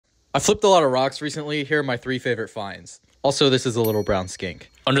I flipped a lot of rocks recently. Here are my 3 favorite finds. Also, this is a little brown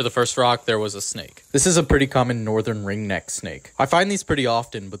skink. Under the first rock, there was a snake. This is a pretty common northern ringneck snake. I find these pretty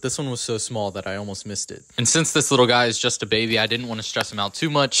often, but this one was so small that I almost missed it. And since this little guy is just a baby, I didn't want to stress him out too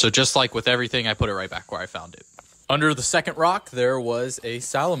much, so just like with everything, I put it right back where I found it. Under the second rock, there was a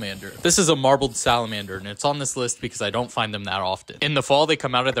salamander. This is a marbled salamander, and it's on this list because I don't find them that often. In the fall, they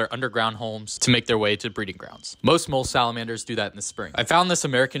come out of their underground homes to make their way to breeding grounds. Most mole salamanders do that in the spring. I found this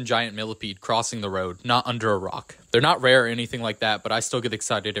American giant millipede crossing the road, not under a rock. They're not rare or anything like that, but I still get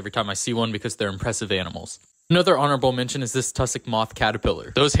excited every time I see one because they're impressive animals. Another honorable mention is this tussock moth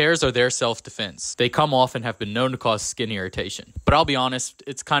caterpillar. Those hairs are their self-defense. They come off and have been known to cause skin irritation. But I'll be honest,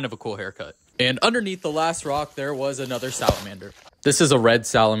 it's kind of a cool haircut. And underneath the last rock, there was another salamander. This is a red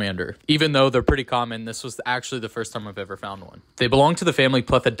salamander. Even though they're pretty common, this was actually the first time I've ever found one. They belong to the family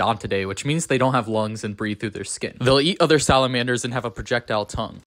Plethodontidae, which means they don't have lungs and breathe through their skin. They'll eat other salamanders and have a projectile tongue.